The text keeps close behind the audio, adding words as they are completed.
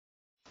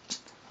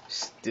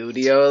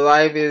Studio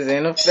life is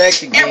in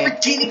effect again.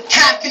 Arrogant and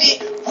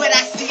confident. What I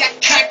see, I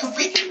conquer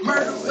it.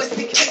 Murder was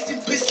the case in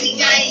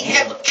pussy. I ain't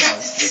have a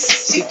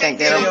conscience. She think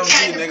that I'm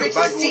kind of nigga,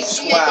 bike with the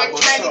squad,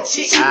 what's up?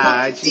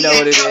 Alright, you know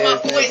what it is,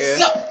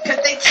 nigga.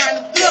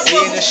 We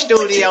in the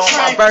studio on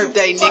my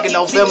birthday, nigga,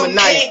 November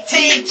 9th.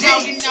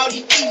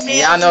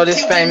 Y'all know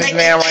this famous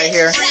man right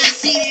here.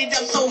 With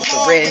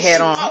the red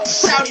hat on.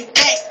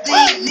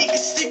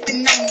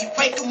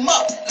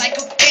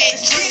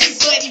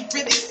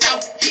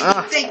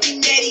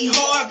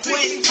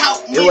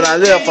 This what I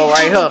live for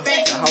right here.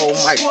 The whole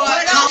mic.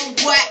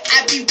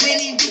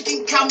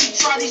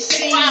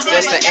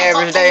 Just an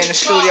average day in the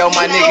studio,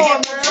 my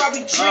nigga. What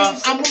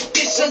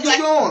you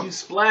doing? You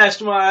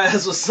splashed my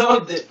ass with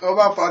something. Oh,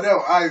 my fault. That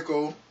was ice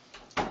cold.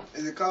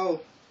 Is it cold?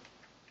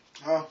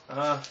 Huh?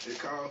 Is it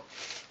cold?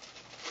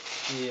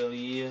 Hell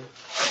yeah.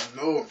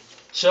 No.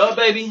 Shut up,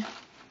 baby.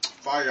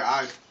 Fire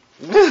ice.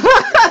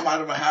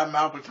 Somebody would have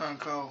mouth and turn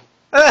cold.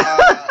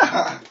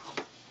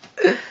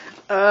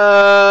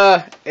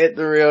 At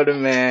the real the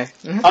man.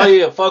 Oh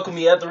yeah, fuck with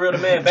me at the real the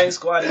man. Bank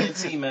Squad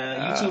ENT,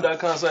 man.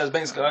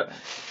 YouTube.com/Bank Squad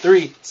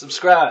 3.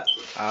 Subscribe.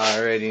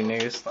 Already,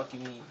 niggas. Fuck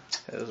you mean?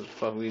 That's what the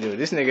fuck we do.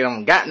 This nigga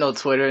don't got no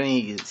Twitter and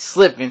he is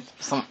slipping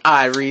for some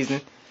odd reason.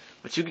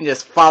 But you can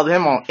just follow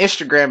him on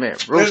Instagram at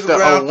Roosta01.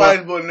 Instagram,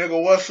 Facebook,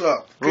 nigga, what's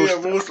up? Kid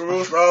Roosta,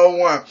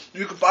 Roosta01.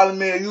 You can follow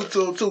me on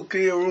YouTube too,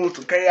 Kid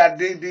Roosta,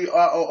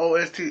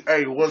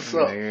 KIDDROOSTA. What's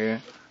up? Nigga.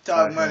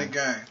 Talk money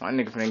gang. My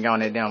nigga finna get on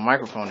that damn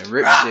microphone and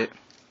rip shit.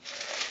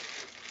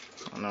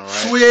 I know,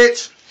 right?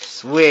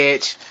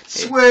 Switch.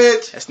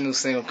 That's a new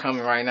single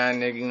coming right now,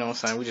 nigga. You know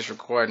what I'm saying? We just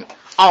recording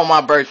on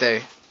my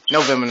birthday,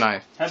 November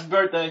 9th. Happy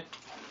birthday.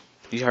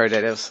 You heard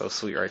that? That was so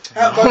sweet right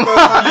there. Happy birthday,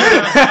 my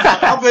nigga.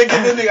 I'm finna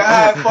get this nigga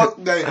high as fuck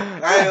today. I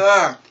ain't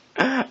lying.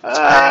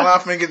 I'm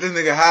finna get this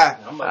nigga high.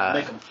 I'm about to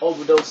make him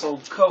overdose on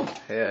coke.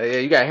 Yeah,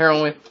 you got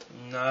heroin?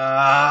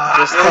 Nah.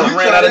 Just I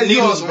ran out of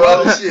needles,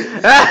 bro.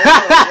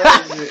 Ran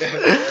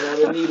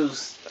out of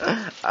needles.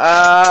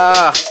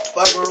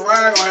 Fucking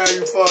around gonna have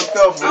you fucked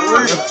up for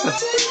real.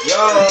 Yo.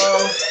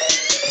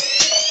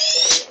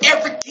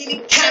 Everything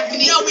and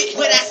confident. Know it.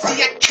 What I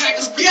see, I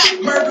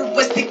conquer. Murder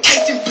was the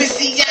case in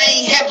pussy. I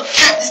ain't have a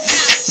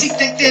conscience. She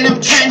think that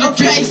I'm trying to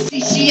play. See,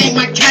 she ain't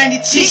my kind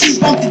of chick. She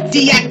want the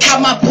D. I call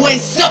my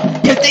boys up.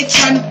 If they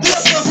trying to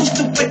bust who's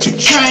the what you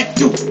trying to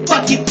do?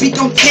 Fuck it, we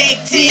gon'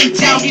 tag team.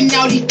 Dogging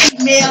all these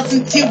females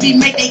until we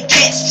make they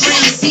catch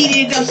strings.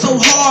 Beat it up so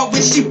hard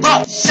when she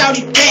brought the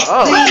shouty back.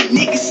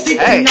 Niggas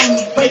sleeping on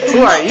me.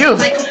 Who are you?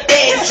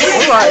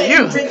 Who are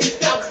you?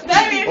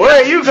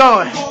 Where are you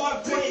going?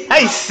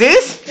 Hey,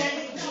 sis.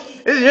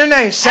 Is your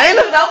name Shayna?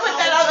 Don't put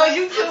that on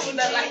YouTube.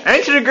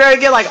 Ain't you the girl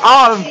that get like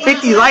all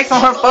 50 likes on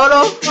her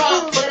photo?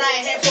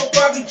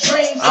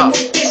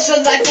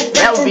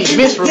 That would be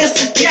Miss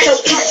Roosta.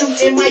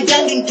 And my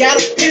youngin'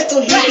 got a pistol.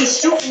 He be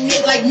shooting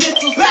it like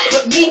missiles.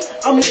 But me,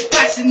 I'm a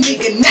boxing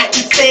nigga, not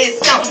your ass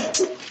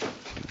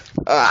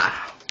out.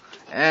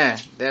 Man,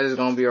 that is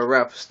gonna be a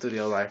wrap for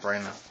studio life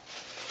right now.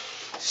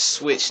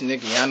 Switch,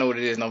 nigga. Y'all know what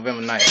it is,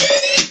 November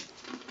 9th.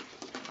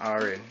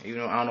 Already.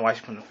 Even though I don't know why she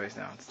putting her face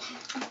down.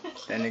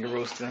 That nigga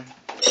Roosta.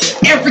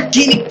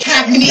 Arrogant and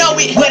confident. Know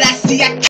it. What I see, I